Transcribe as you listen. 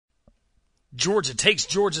Georgia takes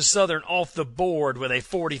Georgia Southern off the board with a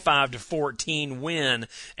 45-14 win.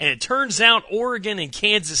 And it turns out Oregon and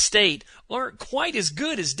Kansas State aren't quite as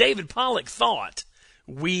good as David Pollock thought.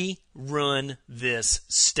 We run this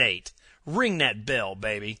state. Ring that bell,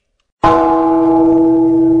 baby.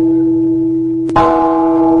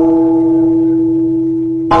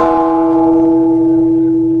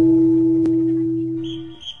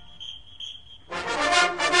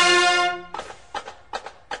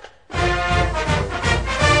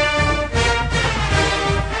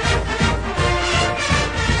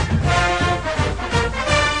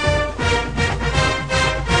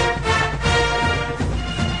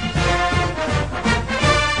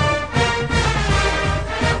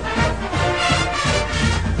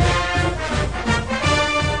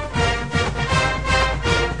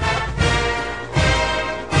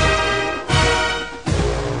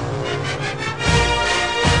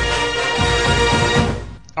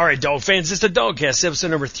 All right, Dog fans, it's the DawgCast, episode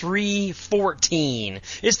number 314.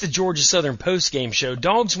 It's the Georgia Southern postgame show.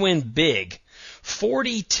 Dogs win big.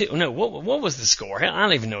 42. No, what was the score? I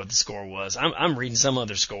don't even know what the score was. I'm reading some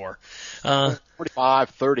other score.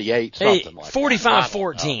 45-38, something like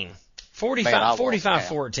 45-14. that.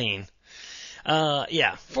 45-14.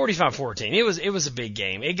 Yeah, 45-14. It was a big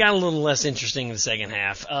game. It got a little less interesting in the second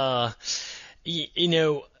half. A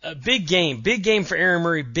big game for Aaron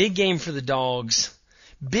Murray, big game for the Dogs.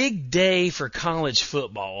 Big day for college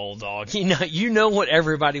football, old dog. You know what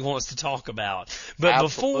everybody wants to talk about. But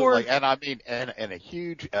Absolutely. And a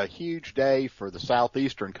huge day for the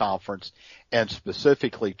Southeastern Conference, and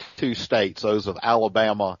specifically two states, those of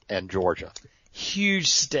Alabama and Georgia.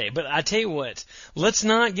 Huge day. But I tell you what, let's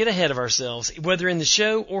not get ahead of ourselves, whether in the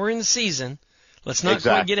show or in the season. Let's not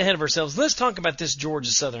quite get ahead of ourselves. Let's talk about this Georgia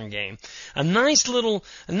Southern game. A nice little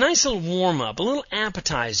warm up, a little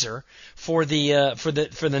appetizer for the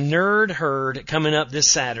nerd herd coming up this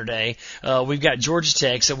Saturday. We've got Georgia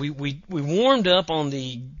Tech, so we warmed up on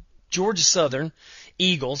the Georgia Southern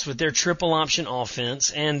Eagles with their triple option offense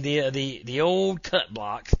and the old cut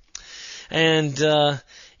block, and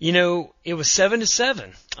it was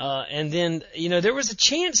 7-7, and then there was a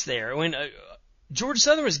chance there when. Georgia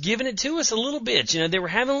Southern was giving it to us a little bit. They were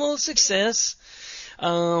having a little success.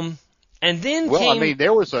 And then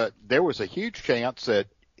there was a huge chance that,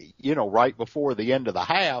 right before the end of the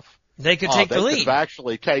half, they could take the lead. They could have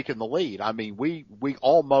actually taken the lead. I mean, we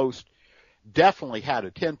almost definitely had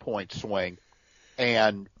a 10-point swing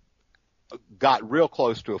and got real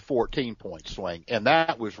close to a 14-point swing. And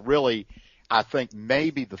that was really, I think,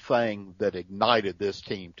 maybe the thing that ignited this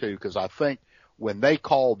team too, because I think when they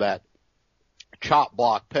called that chop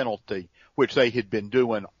block penalty, which they had been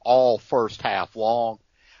doing all first half long,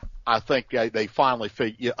 I think they finally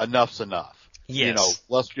figured enough's enough. Yes.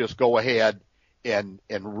 Let's just go ahead and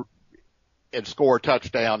score a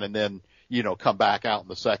touchdown and then, come back out in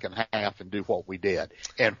the second half and do what we did.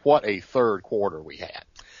 And what a third quarter we had.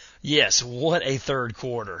 Yes, what a third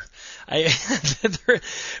quarter. The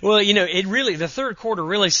third quarter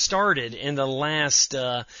really started in the last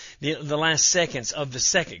seconds of the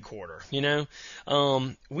second quarter,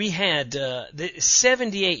 we had,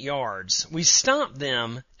 78 yards. We stopped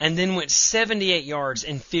them and then went 78 yards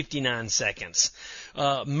in 59 seconds.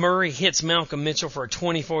 Murray hits Malcolm Mitchell for a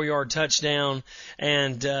 24-yard touchdown,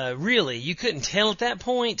 and, really, you couldn't tell at that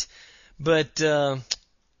point, but, that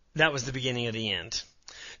was the beginning of the end.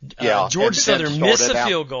 Georgia Southern missed the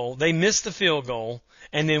field goal. They missed the field goal,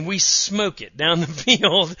 and then we smoke it down the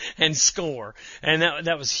field and score. And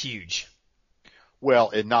that was huge. Well,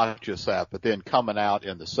 and not just that, but then coming out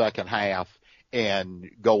in the second half and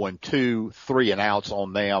going 2 3-and-outs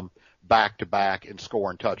on them back to back and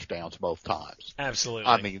scoring touchdowns both times. Absolutely.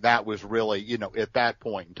 I mean, that was really, at that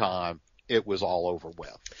point in time, it was all over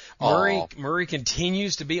with. Murray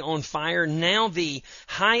continues to be on fire. Now the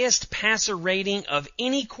highest passer rating of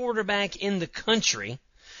any quarterback in the country.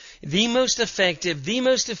 The most effective, the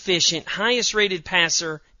most efficient, highest rated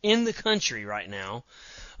passer in the country right now.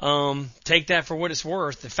 Take that for what it's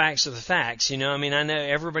worth. The facts are the facts. I know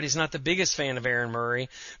everybody's not the biggest fan of Aaron Murray,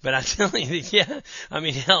 but I tell you,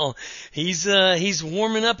 hell, he's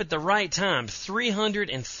warming up at the right time.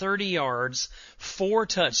 330 yards, 4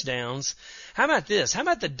 touchdowns. How about this? How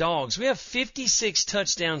about the Dogs? We have 56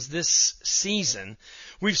 touchdowns this season.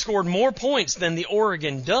 We've scored more points than the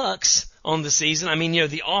Oregon Ducks on the season.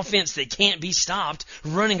 The offense that can't be stopped,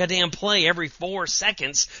 running a damn play every 4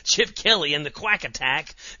 seconds. Chip Kelly and the quack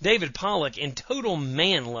attack. David Pollock in total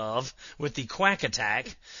man love with the quack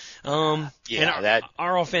attack.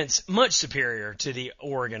 Our offense much superior to the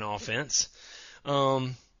Oregon offense. What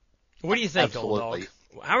do you think, Absolutely. old dog?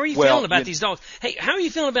 How are you feeling about these Dogs? Hey, how are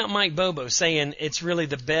you feeling about Mike Bobo saying it's really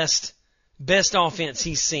the best offense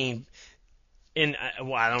he's seen in,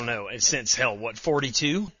 I don't know, since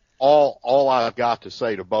 42? All I've got to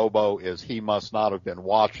say to Bobo is he must not have been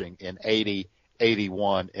watching in 80,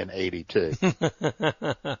 81, and 82.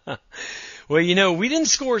 Well, we didn't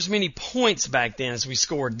score as many points back then as we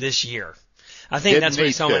scored this year. I think that's what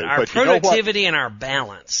he's talking about. Our productivity and our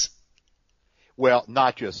balance. Well,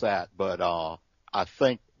 not just that, but I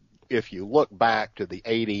think if you look back to the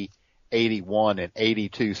 80, 81, and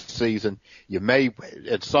 82 season,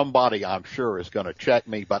 and somebody I'm sure is going to check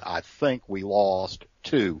me, but I think we lost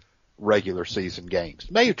 2 regular season games.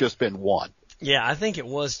 May have just been 1. Yeah, I think it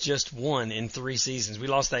was just 1 in 3 seasons. We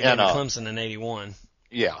lost that game to Clemson in 81.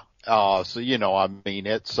 Yeah. So, I mean,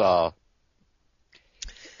 it's,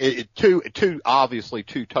 obviously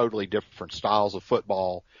two totally different styles of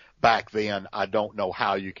football. Back then, I don't know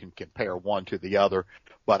how you can compare one to the other,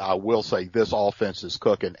 but I will say this offense is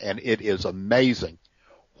cooking, and it is amazing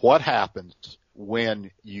what happens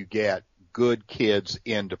when you get good kids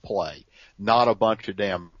into play. Not a bunch of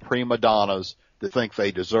damn prima donnas that think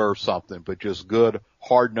they deserve something, but just good,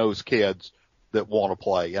 hard-nosed kids that want to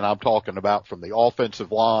play. And I'm talking about from the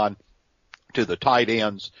offensive line to the tight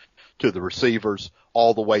ends to the receivers,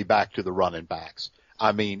 all the way back to the running backs.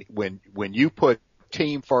 I mean, when you put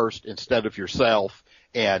team first instead of yourself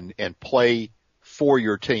and play for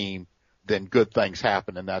your team, then good things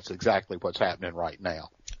happen, and that's exactly what's happening right now.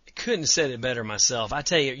 Couldn't have said it better myself. I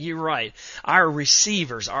tell you, you're right. Our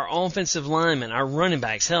receivers, our offensive linemen, our running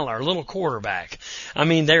backs, hell, our little quarterback. I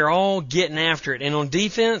mean, they're all getting after it. And on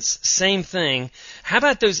defense, same thing. How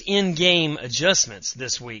about those in-game adjustments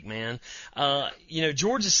this week, man?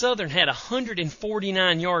 Georgia Southern had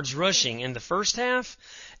 149 yards rushing in the first half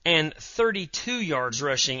and 32 yards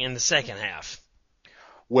rushing in the second half.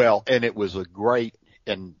 Well, and it was a great,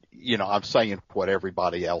 and I'm saying what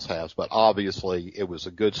everybody else has, but obviously it was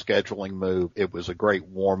a good scheduling move. It was a great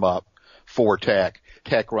warm-up for Tech.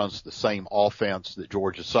 Tech runs the same offense that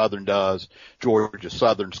Georgia Southern does. Georgia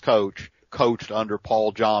Southern's coached under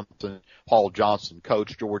Paul Johnson. Paul Johnson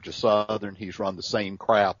coached Georgia Southern. He's run the same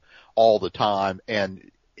crap all the time.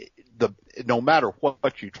 And no matter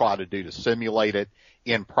what you try to do to simulate it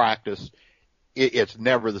in practice, it's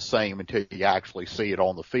never the same until you actually see it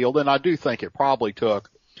on the field. And I do think it probably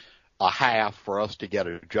took a half for us to get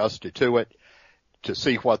adjusted to it, to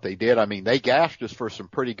see what they did. I mean, they gashed us for some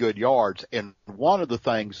pretty good yards. And one of the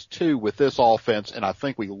things, too, with this offense, and I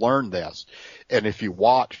think we learned this, and if you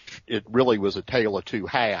watch, it really was a tale of two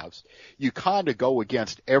halves. You kind of go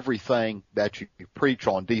against everything that you preach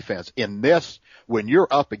on defense. In this, when you're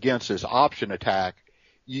up against this option attack,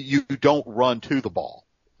 you don't run to the ball.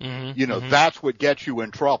 Mm-hmm, that's what gets you in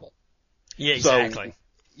trouble. Yeah, exactly.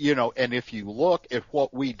 So, and if you look at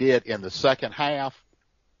what we did in the second half,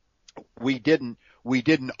 we didn't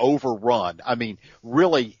overrun. I mean,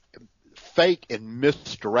 really, fake and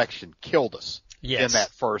misdirection killed us in that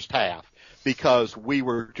first half because we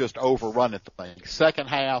were just overrunning things. Second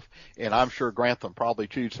half, and I'm sure Grantham probably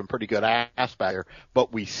chewed some pretty good ass back there,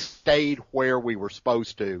 but we stayed where we were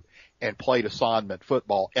supposed to and played assignment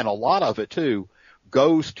football. And a lot of it, too,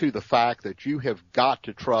 goes to the fact that you have got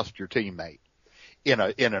to trust your teammate. In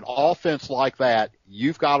an offense like that,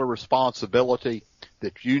 you've got a responsibility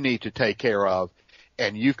that you need to take care of,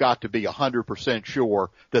 and you've got to be 100%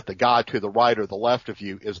 sure that the guy to the right or the left of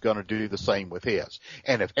you is going to do the same with his.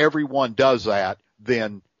 And if everyone does that,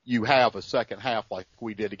 then you have a second half like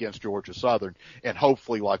we did against Georgia Southern, and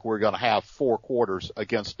hopefully like we're going to have 4 quarters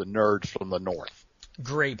against the nerds from the north.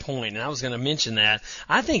 Great point, and I was going to mention that.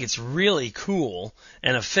 I think it's really cool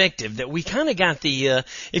and effective that we kind of got the.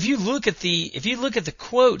 If you look at the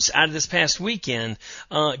quotes out of this past weekend,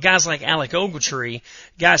 guys like Alec Ogletree,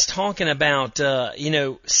 guys talking about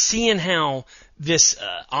seeing how this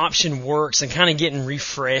option works and kind of getting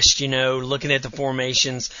refreshed, looking at the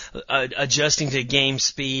formations, adjusting to game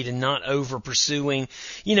speed and not over pursuing.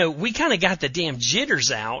 We kind of got the damn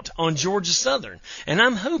jitters out on Georgia Southern. And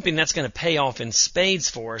I'm hoping that's going to pay off in spades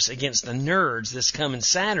for us against the nerds this coming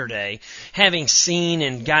Saturday, having seen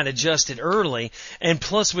and got adjusted early. And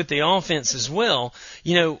plus with the offense as well,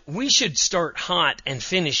 we should start hot and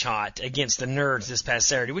finish hot against the nerds this past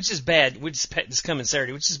Saturday, which is bad, this coming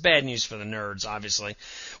Saturday, which is bad news for the nerds. Obviously,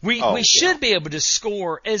 we should be able to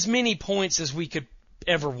score as many points as we could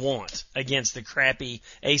ever want against the crappy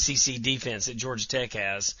ACC defense that Georgia Tech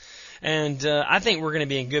has, and I think we're going to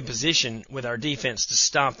be in good position with our defense to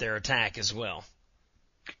stop their attack as well.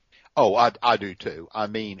 Oh, I do too. I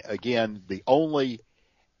mean, again, the only,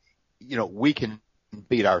 we can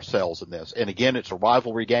beat ourselves in this, and again, it's a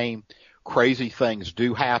rivalry game. Crazy things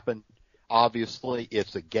do happen. Obviously,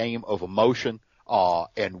 it's a game of emotion,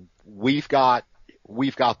 and we've got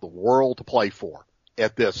the world to play for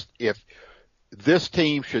at this. If this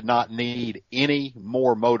team should not need any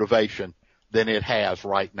more motivation than it has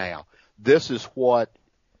right now. This is what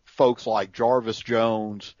folks like Jarvis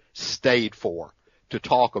Jones stayed for, to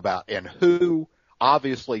talk about. And who,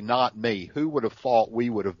 obviously not me, who would have thought we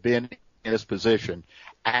would have been in this position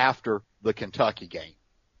after the Kentucky game?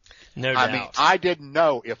 No doubt. I mean, I didn't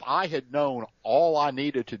know. If I had known all I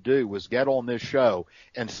needed to do was get on this show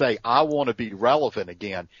and say, I want to be relevant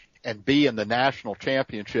again and be in the national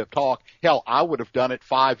championship talk, hell, I would have done it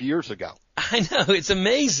 5 years ago. I know. It's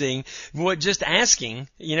amazing what just asking,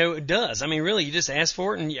 does. I mean, really, you just ask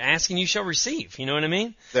for it, and you ask and you shall receive. You know what I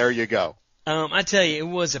mean? There you go. I tell you, it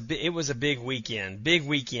was a big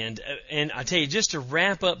weekend, and I tell you, just to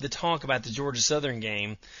wrap up the talk about the Georgia Southern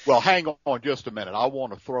game. Well, hang on just a minute. I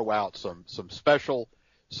want to throw out some special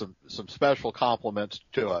compliments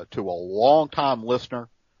to a longtime listener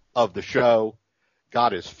of the show.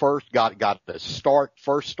 Got his first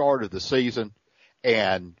start of the season,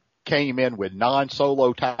 and came in with 9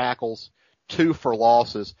 solo tackles, 2 for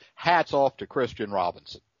losses. Hats off to Christian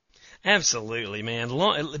Robinson. Absolutely, man.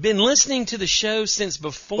 Been listening to the show since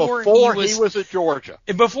before he was at Georgia.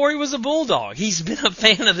 Before he was a Bulldog. He's been a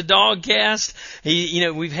fan of the DawgCast.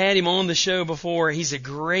 We've had him on the show before. He's a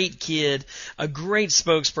great kid, a great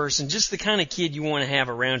spokesperson, just the kind of kid you want to have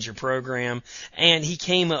around your program. And he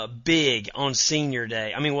came up big on senior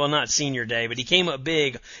day. I mean, well, not senior day, but he came up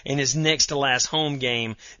big in his next to last home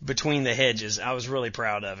game between the hedges. I was really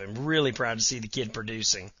proud of him. Really proud to see the kid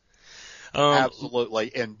producing.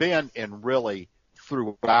 Absolutely. And Ben, and really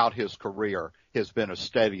throughout his career, has been a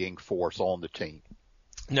steadying force on the team.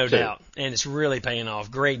 No doubt. And it's really paying off.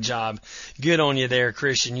 Great job. Good on you there,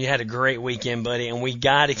 Christian. You had a great weekend, buddy, and we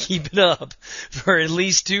got to keep it up for at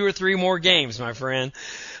least 2 or 3 more games, my friend.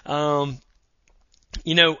 How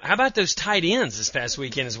about those tight ends this past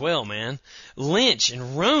weekend as well, man? Lynch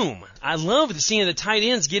and Rome. I love seeing the tight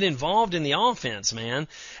ends get involved in the offense, man.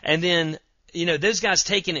 And then, those guys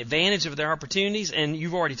taking advantage of their opportunities, and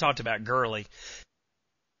you've already talked about Gurley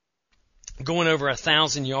going over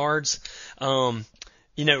 1,000 yards.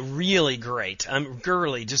 Really great.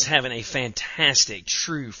 Gurley just having a fantastic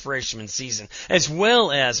true freshman season, as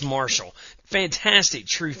well as Marshall. Fantastic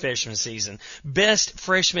true freshman season. Best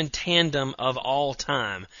freshman tandem of all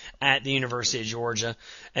time at the University of Georgia.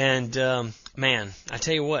 And, man, I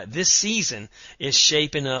tell you what, this season is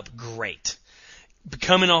shaping up great.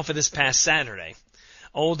 Coming off of this past Saturday.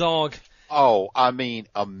 Old Dog. Oh, I mean,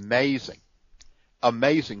 amazing.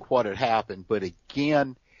 Amazing what had happened. But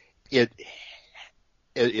again, it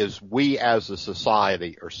is we as a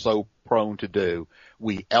society are so prone to do.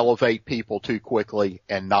 We elevate people too quickly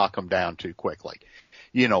and knock them down too quickly.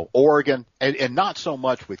 Oregon, and not so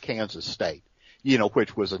much with Kansas State,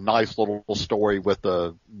 which was a nice little story with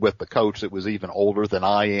the coach that was even older than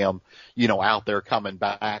I am, out there coming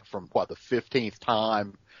back from the 15th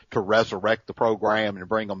time to resurrect the program and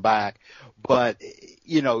bring them back. But,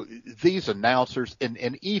 these announcers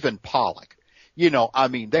and even Pollock,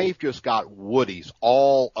 they've just got Woodies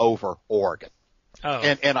all over Oregon. Oh.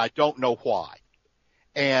 And I don't know why.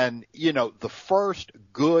 And, the first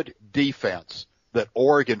good defense that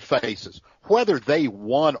Oregon faces, whether they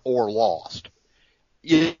won or lost,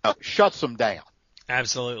 shuts them down.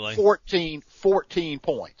 Absolutely. 14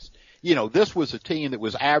 points. This was a team that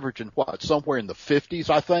was averaging somewhere in the 50s,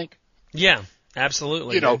 I think. Yeah,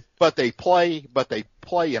 absolutely. But they play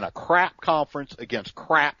in a crap conference against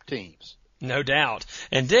crap teams. No doubt.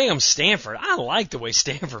 And damn Stanford, I like the way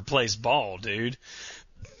Stanford plays ball, dude.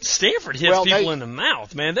 Stanford hits people in the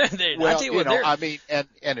mouth, man. And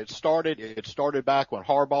it started back when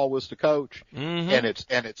Harbaugh was the coach, and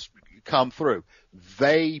it's come through.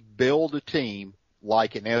 They build a team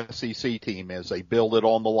like an SEC team is. They build it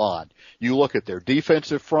on the line. You look at their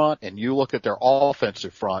defensive front and you look at their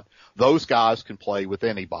offensive front. Those guys can play with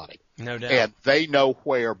anybody. No doubt. And they know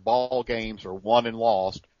where ball games are won and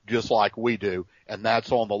lost, just like we do, and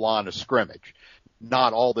that's on the line of scrimmage.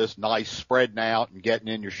 Not all this nice spreading out and getting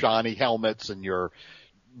in your shiny helmets and your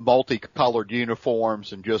multicolored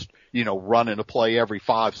uniforms and just, running a play every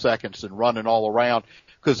 5 seconds and running all around,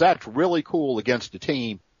 because that's really cool against a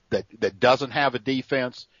team that doesn't have a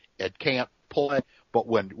defense, it can't play. But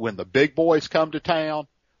when the big boys come to town,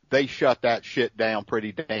 they shut that shit down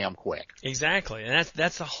pretty damn quick. Exactly. And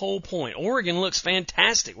that's the whole point. Oregon looks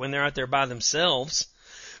fantastic when they're out there by themselves.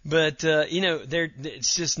 But,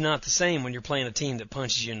 it's just not the same when you're playing a team that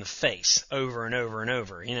punches you in the face over and over and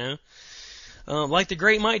over, Like the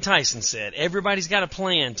great Mike Tyson said, everybody's got a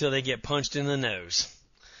plan till they get punched in the nose.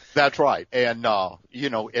 That's right. And,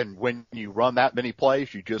 and when you run that many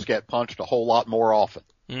plays, you just get punched a whole lot more often.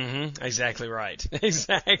 Mm-hmm. Exactly right.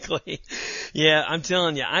 Exactly. Yeah, I'm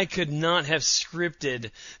telling you, I could not have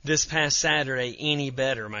scripted this past Saturday any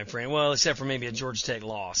better, my friend. Well, except for maybe a Georgia Tech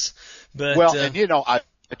loss. But I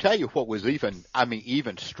tell you what was even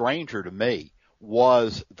stranger to me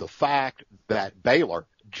was the fact that Baylor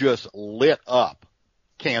just lit up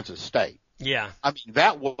Kansas State. Yeah. I mean,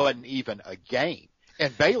 that wasn't even a game.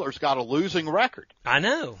 And Baylor's got a losing record. I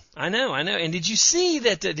know. And did you see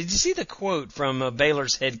that? Did you see the quote from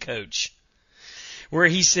Baylor's head coach, where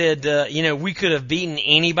he said, we could have beaten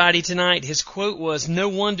anybody tonight? His quote was, "No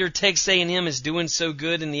wonder Texas A&M is doing so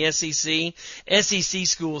good in the SEC. SEC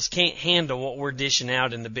schools can't handle what we're dishing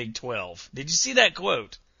out in the Big 12." Did you see that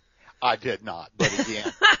quote? I did not, but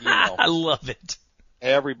again, I love it.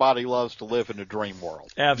 Everybody loves to live in a dream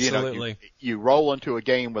world. Absolutely. You roll into a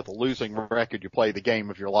game with a losing record, you play the game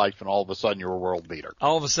of your life, and all of a sudden you're a world beater.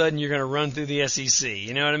 All of a sudden you're going to run through the SEC.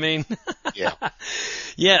 You know what I mean? Yeah.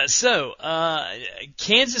 Yeah, so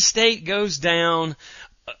Kansas State goes down.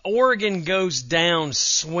 Oregon goes down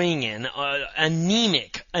swinging,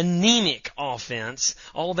 anemic offense,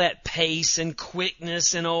 all that pace and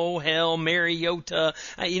quickness and oh hell, Mariota,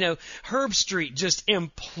 Herb Street just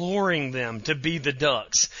imploring them to be the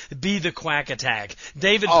Ducks, be the Quack Attack.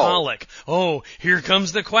 David Pollock, here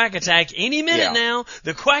comes the Quack Attack. Any minute now,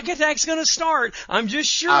 the Quack Attack's going to start. I'm just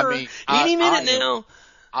sure. Any minute now.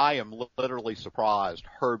 I am literally surprised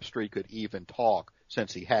Herb Street could even talk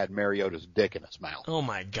since he had Mariota's dick in his mouth. Oh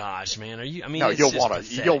my gosh, man! Are you? I mean, no, you'll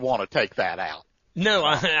want to take that out. No,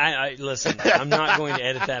 I listen. I'm not going to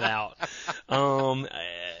edit that out.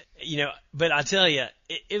 But I tell you,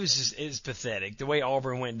 it was pathetic the way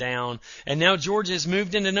Auburn went down, and now Georgia has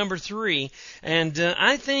moved into number 3, and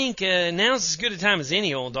I think now's as good a time as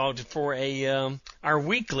any, old dog, for our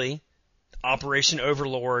weekly Operation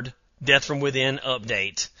Overlord Death from Within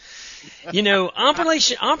update.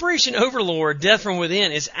 Operation Overlord, Death from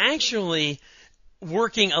Within is actually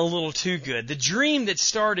working a little too good. The dream that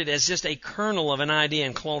started as just a kernel of an idea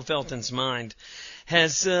in Claude Felton's mind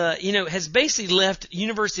has basically left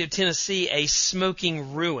University of Tennessee a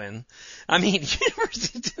smoking ruin. I mean,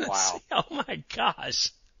 University of Tennessee, wow. Oh my gosh.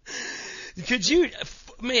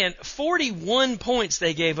 41 points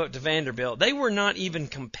they gave up to Vanderbilt. They were not even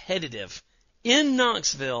competitive in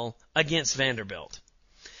Knoxville against Vanderbilt.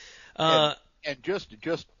 And just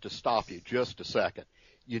to stop you just a second,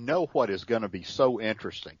 what is going to be so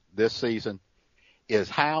interesting this season is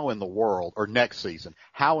next season,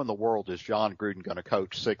 how in the world is John Gruden going to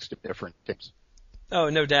coach 6 different teams? Oh,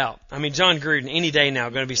 no doubt. I mean, John Gruden, any day now,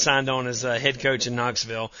 going to be signed on as head coach in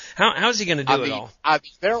Knoxville. How's he going to do it all?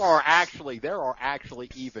 There are actually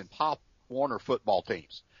even Pop Warner football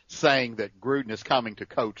teams saying that Gruden is coming to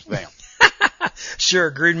coach them.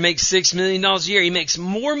 Sure, Gruden makes $6 million a year. He makes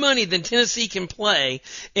more money than Tennessee can play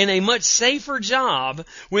in a much safer job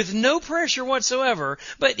with no pressure whatsoever.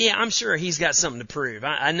 But, yeah, I'm sure he's got something to prove.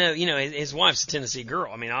 I know, his wife's a Tennessee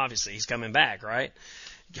girl. I mean, obviously he's coming back, right?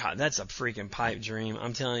 God, that's a freaking pipe dream.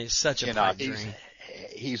 I'm telling you, such a pipe dream.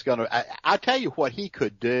 He's going to – I tell you what he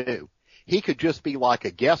could do. He could just be like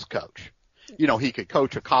a guest coach. He could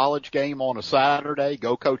coach a college game on a Saturday,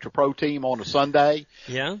 go coach a pro team on a Sunday.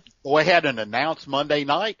 Yeah. Go ahead and announce Monday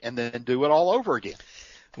night and then do it all over again.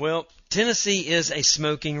 Well, Tennessee is a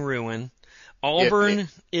smoking ruin. Auburn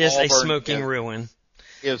is a smoking ruin.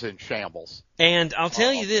 Is in shambles. And I'll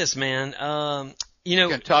tell you this, man.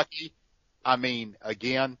 Kentucky, I mean,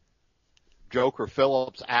 again, Joker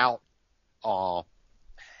Phillips out. I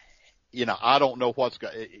don't know what's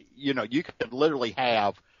going to, you could literally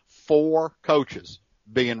have 4 coaches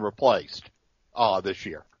being replaced this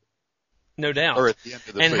year. No doubt. Or at the end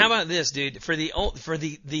of the season. How about this, dude? For the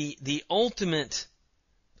ultimate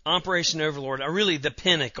Operation Overlord, or really the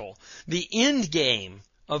pinnacle, the end game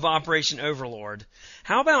of Operation Overlord,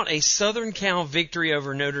 how about a Southern Cal victory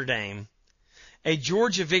over Notre Dame, a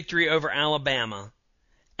Georgia victory over Alabama,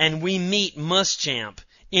 and we meet Muschamp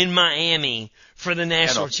in Miami for the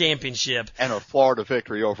national championship. And a Florida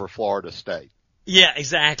victory over Florida State. Yeah,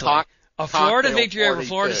 exactly. A Florida victory over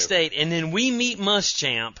Florida State, and then we meet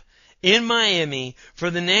Muschamp in Miami for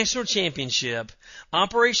the national championship,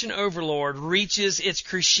 Operation Overlord reaches its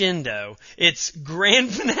crescendo, its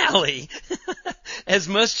grand finale, as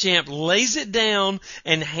Muschamp lays it down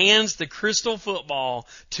and hands the crystal football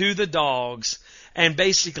to the Dogs. And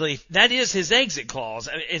basically, that is his exit clause.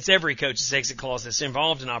 It's every coach's exit clause that's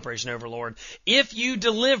involved in Operation Overlord. If you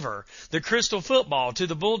deliver the crystal football to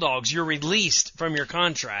the Bulldogs, you're released from your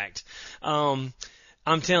contract. I'm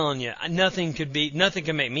telling you, nothing can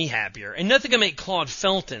make me happier, and nothing can make Claude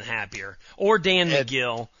Felton happier, or Dan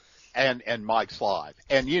McGill, and Mike Slive.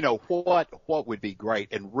 And you know what would be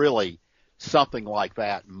great, and really something like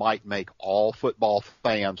that might make all football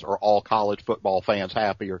fans or all college football fans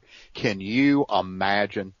happier. Can you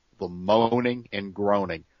imagine the moaning and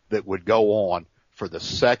groaning that would go on for the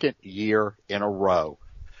second year in a row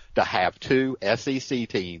to have two SEC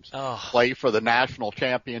teams play for the national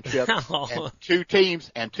championship and two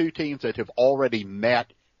teams that have already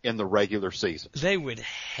met in the regular season? They would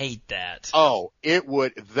hate that. Oh, they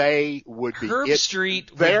would be. Herb Street.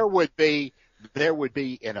 There would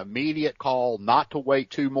be an immediate call not to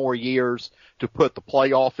wait 2 more years to put the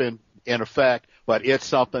playoff in effect, but it's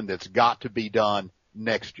something that's got to be done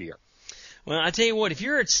next year. Well, I tell you what, if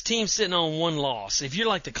you're a team sitting on 1 loss, if you're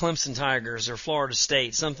like the Clemson Tigers or Florida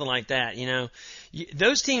State, something like that,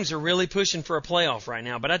 those teams are really pushing for a playoff right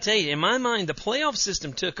now. But I tell you, in my mind, the playoff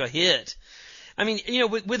system took a hit. I mean,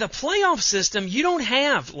 with a playoff system, you don't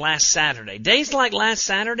have last Saturday. Days like last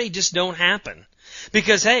Saturday just don't happen.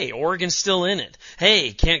 Because, hey, Oregon's still in it.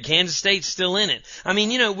 Hey, Kansas State's still in it. I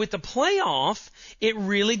mean, with the playoff, it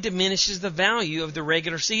really diminishes the value of the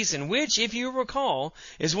regular season, which, if you recall,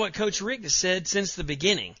 is what Coach Rick has said since the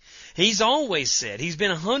beginning. He's always said, he's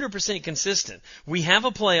been 100% consistent. We have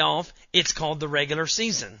a playoff, it's called the regular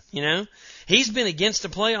season, He's been against the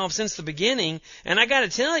playoff since the beginning, and I gotta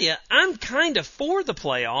tell you, I'm kind of for the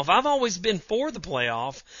playoff. I've always been for the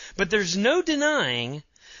playoff, but there's no denying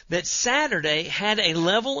that Saturday had a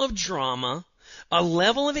level of drama, a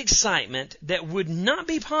level of excitement that would not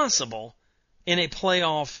be possible in a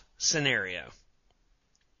playoff scenario.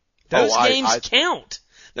 Those games count.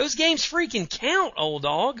 Those games freaking count, old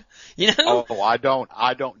dog. Oh, I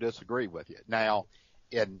don't disagree with you. Now,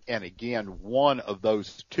 and again, one of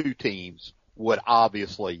those 2 teams would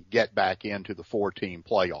obviously get back into the 4-team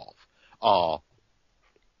playoff.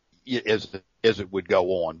 As it would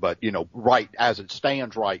go on. But, right as it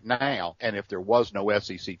stands right now, and if there was no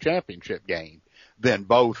SEC championship game, then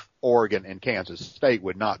both Oregon and Kansas State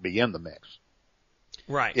would not be in the mix.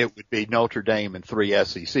 Right. It would be Notre Dame and 3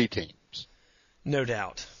 SEC teams. No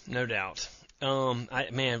doubt.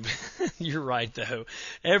 Man, you're right though.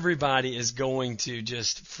 Everybody is going to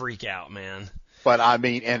just freak out, man. But I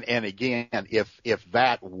mean, and again, if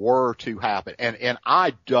that were to happen, and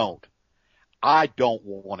I don't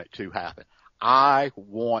want it to happen. I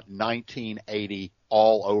want 1980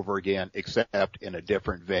 all over again, except in a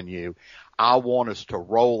different venue. I want us to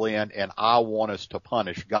roll in, and I want us to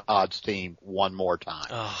punish God's team one more time.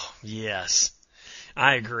 Oh, yes.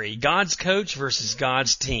 I agree. God's coach versus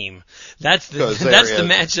God's team. That's the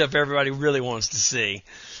matchup everybody really wants to see.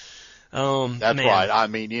 That's man. right. I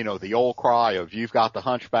mean, the old cry of you've got the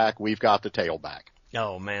hunchback, we've got the tailback.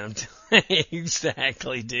 Oh, man.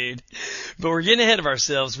 Exactly, dude. But we're getting ahead of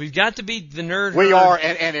ourselves. We've got to beat the nerd. We are,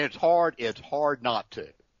 and it's hard not to.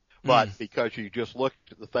 But because you just look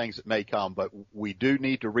at the things that may come, but we do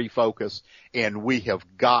need to refocus, and we have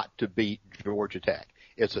got to beat Georgia Tech.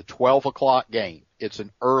 It's a 12 o'clock game. It's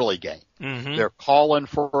an early game. Mm-hmm. They're calling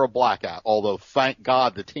for a blackout, although thank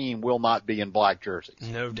God the team will not be in black jerseys.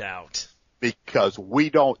 No doubt. Because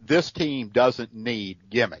this team doesn't need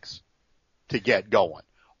gimmicks to get going.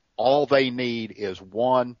 All they need is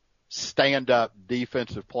one stand-up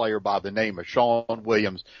defensive player by the name of Sean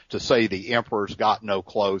Williams to say the Emperor's got no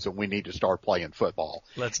clothes and we need to start playing football.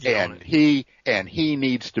 Let's get on it. He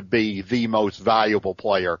needs to be the most valuable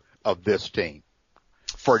player of this team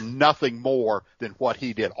for nothing more than what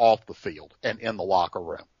he did off the field and in the locker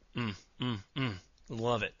room.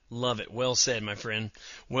 Love it. Love it. Well said, my friend.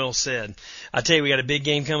 Well said. I tell you, we got a big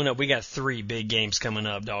game coming up. We got 3 big games coming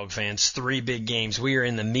up, Dog fans. 3 big games. We are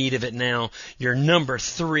in the meat of it now. Your number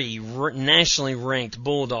 3 nationally ranked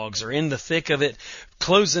Bulldogs are in the thick of it,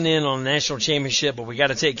 closing in on the national championship, but we got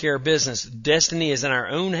to take care of business. Destiny is in our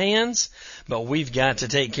own hands, but we've got to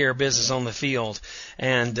take care of business on the field.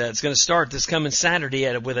 And it's going to start this coming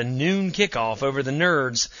Saturday with a noon kickoff over the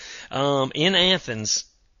Nerds in Athens.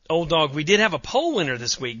 Old dog, we did have a poll winner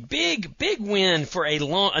this week. Big win for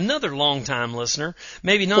another long-time listener.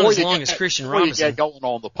 Maybe not as long as Christian Robinson. Before you get going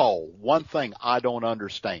on the poll, one thing I don't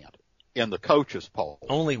understand in the coaches poll.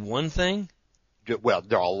 Only one thing? well,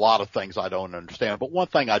 there are a lot of things I don't understand, but one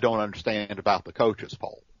thing I don't understand about the coaches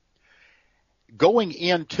poll.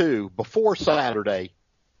 Before Saturday,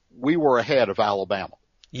 we were ahead of Alabama.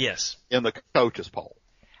 Yes. In the coaches poll.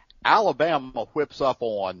 Alabama whips up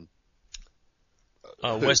on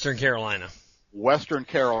Western Carolina. Western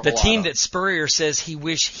Carolina. The team that Spurrier says he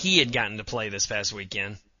wished he had gotten to play this past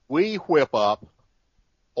weekend. We whip up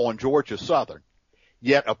on Georgia Southern.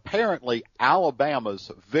 Yet apparently Alabama's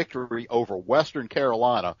victory over Western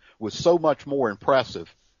Carolina was so much more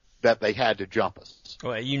impressive that they had to jump us.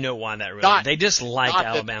 Well, you know why that really. They just like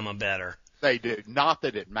Alabama better. They do. Not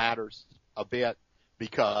that it matters a bit,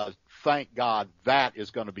 because thank God that is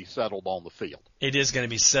going to be settled on the field. It is going to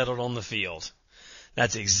be settled on the field.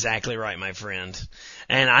 That's exactly right, my friend.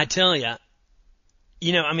 And I tell you,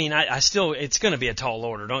 I still, it's going to be a tall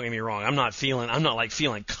order. Don't get me wrong. I'm not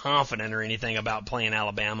feeling confident or anything about playing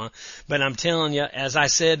Alabama, but I'm telling you, as I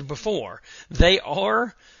said before, they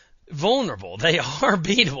are vulnerable. They are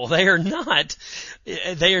beatable. They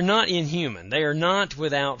are not inhuman. They are not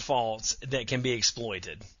without faults that can be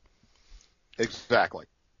exploited. Exactly.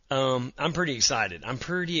 I'm pretty excited. I'm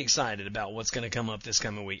pretty excited about what's going to come up this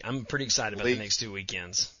coming week. I'm pretty excited about the next 2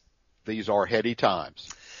 weekends. These are heady times.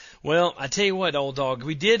 Well, I tell you what, old dog,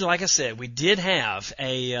 we did have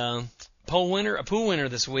a pool winner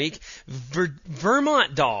this week.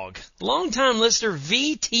 Vermont Dog, longtime listener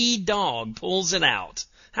VT Dog pulls it out.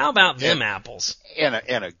 How about them apples? And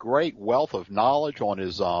a great wealth of knowledge on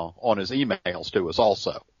his emails to us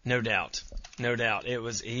also. No doubt.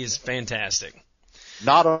 He is fantastic.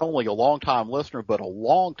 Not only a long-time listener, but a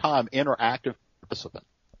long-time interactive participant.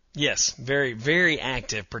 Yes, very, very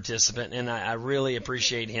active participant, and I really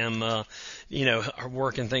appreciate him,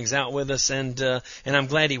 working things out with us, and I'm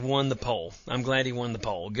glad he won the poll.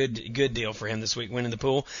 Good deal for him this week, winning the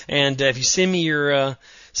poll. And if you send me your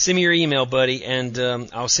email, buddy, and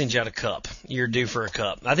I'll send you out a cup. You're due for a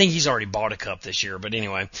cup. I think he's already bought a cup this year, but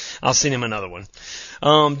anyway, I'll send him another one.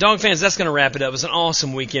 Dog fans, that's going to wrap it up. It was an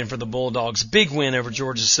awesome weekend for the Bulldogs. Big win over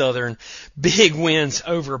Georgia Southern. Big wins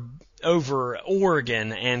over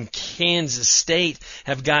Oregon and Kansas State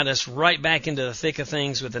have got us right back into the thick of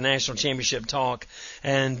things with the national championship talk,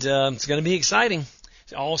 and it's going to be exciting.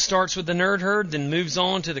 It all starts with the Nerd Herd, then moves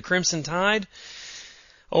on to the Crimson Tide.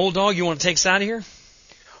 Old dog, you want to take us out of here?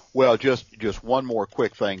 Well, just one more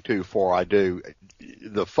quick thing too before I do.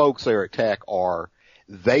 The folks there at Tech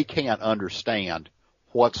they can't understand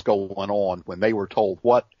what's going on when they were told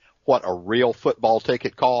what a real football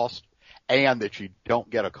ticket cost, and that you don't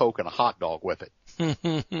get a Coke and a hot dog with it.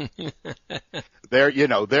 They're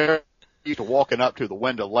used to walking up to the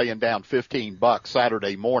window, laying down $15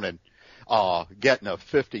 Saturday morning, getting a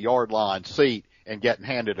 50-yard line seat and getting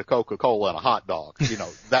handed a Coca-Cola and a hot dog.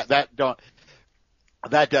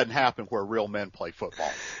 That doesn't happen where real men play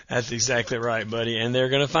football. That's exactly right, buddy. And they're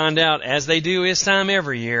going to find out, as they do this time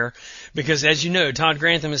every year, because as you know, Todd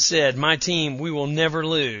Grantham has said, my team, we will never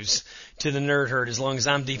lose to the Nerd Herd as long as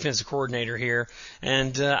I'm defensive coordinator here.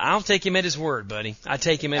 And I'll take him at his word, buddy. I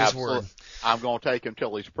take him at his word. I'm going to take him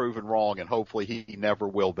till he's proven wrong, and hopefully he never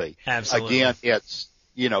will be. Absolutely. Again, it's,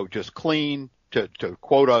 just clean, to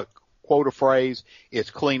quote a phrase, it's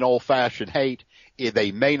clean old-fashioned hate.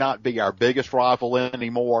 They may not be our biggest rival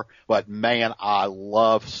anymore, but man, I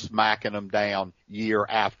love smacking them down year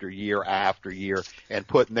after year after year and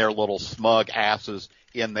putting their little smug asses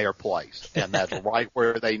in their place. And that's right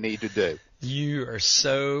where they need to do. You are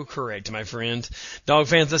so correct, my friend. Dog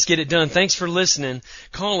fans, let's get it done. Thanks for listening.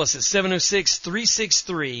 Call us at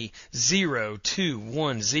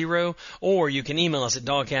 706-363-0210, or you can email us at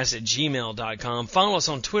dawgcast@gmail.com. Follow us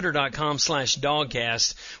on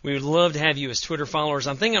twitter.com/dawgcast. We would love to have you as Twitter followers.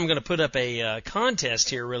 I think I'm going to put up a contest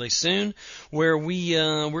here really soon where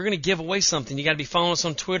we're going to give away something. You got to be following us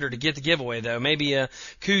on Twitter to get the giveaway, though. Maybe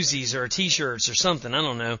koozies or T-shirts or something. I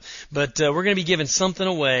don't know. But we're going to be giving something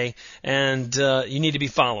away, and you need to be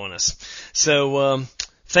following us. So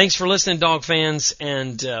thanks for listening, dog fans,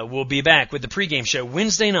 and we'll be back with the pregame show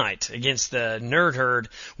Wednesday night against the Nerd Herd.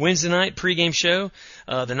 Wednesday night pregame show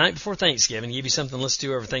the night before Thanksgiving. Give you something to listen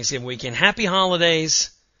to over Thanksgiving weekend. Happy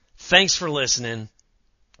holidays. Thanks for listening.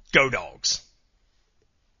 Go Dogs.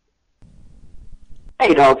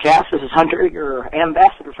 Hey, DawgCast. This is Hunter, your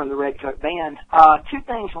ambassador from the Red Coat Band. Two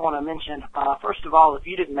things I want to mention. First of all, if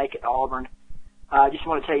you didn't make it to Auburn, I just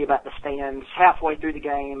want to tell you about the stands. Halfway through the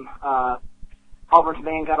game, Auburn's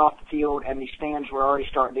band got off the field, and the stands were already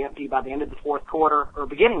starting to empty. By the end of the fourth quarter, or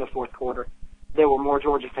beginning of fourth quarter, there were more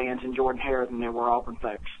Georgia fans in Jordan-Hare than there were Auburn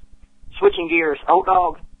folks. Switching gears, old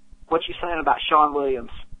dog, what you saying about Sean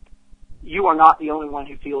Williams? You are not the only one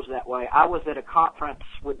who feels that way. I was at a conference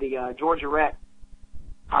with the Georgia Rec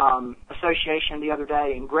Association the other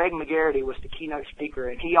day, and Greg McGarity was the keynote speaker,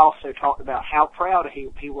 and he also talked about how proud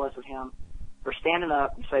he was of him for standing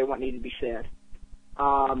up and saying what needed to be said.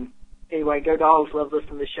 Anyway, go Dogs. Love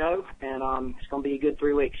listening to the show, and it's going to be a good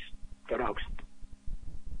 3 weeks. Go Dogs.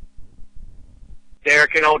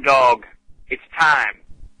 Derek and Old Dog, it's time.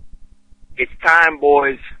 It's time,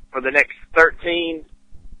 boys, for the next 12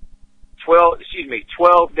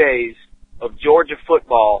 days of Georgia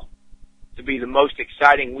football to be the most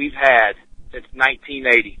exciting we've had since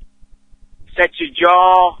 1980. Set your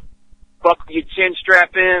jaw, buckle your chin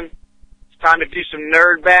strap in. It's time to do some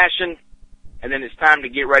nerd bashing, and then it's time to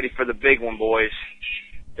get ready for the big one, boys.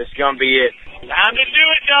 This is going to be it. Time to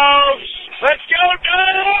do it, Dogs! Let's go,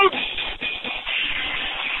 Dogs!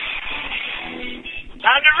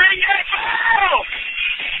 Time to ring that bell!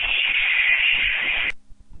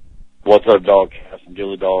 What's up, DawgCast? I'm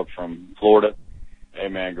Gilly Dog from Florida. Hey,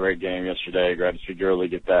 man, great game yesterday. Glad to see Gurley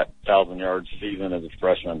get that 1,000-yard season as a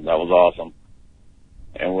freshman. That was awesome.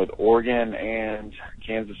 And with Oregon and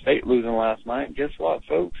Kansas State losing last night, guess what,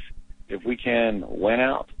 folks? If we can win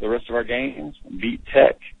out the rest of our games, beat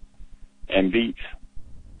Tech, and beat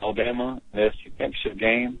Alabama in the SEC championship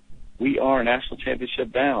game, we are national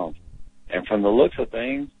championship bound. And from the looks of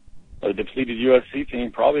things, a depleted USC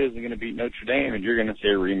team probably isn't going to beat Notre Dame, and you're going to see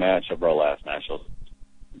a rematch of our last national.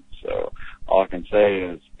 So all I can say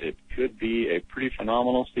is it could be a pretty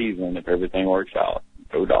phenomenal season if everything works out.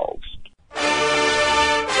 Go Dogs.